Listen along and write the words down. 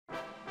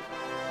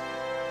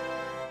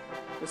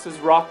This is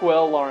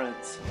Rockwell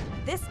Lawrence.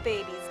 This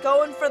baby's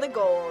going for the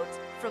gold.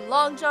 From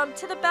long jump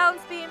to the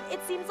bounce beam, it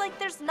seems like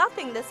there's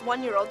nothing this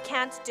 1-year-old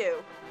can't do.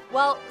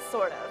 Well,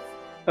 sort of.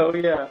 Oh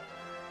yeah,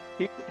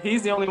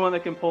 he's the only one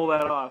that can pull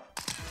that off.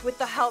 With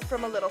the help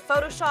from a little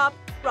Photoshop,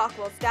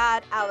 Rockwell's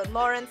dad, Alan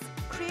Lawrence,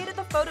 created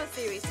the photo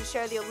series to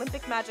share the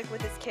Olympic magic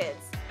with his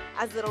kids.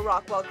 As little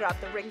Rockwell grabbed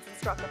the rings and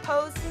struck a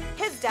pose,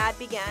 his dad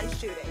began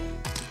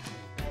shooting.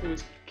 He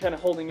was kind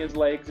of holding his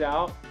legs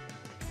out,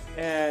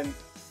 and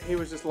he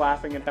was just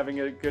laughing and having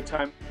a good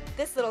time.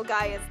 This little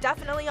guy is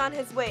definitely on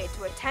his way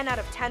to a 10 out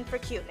of 10 for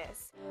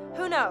cuteness.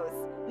 Who knows,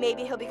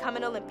 maybe he'll become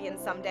an Olympian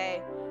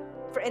someday.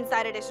 For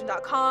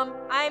InsideEdition.com,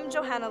 I'm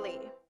Johanna Lee.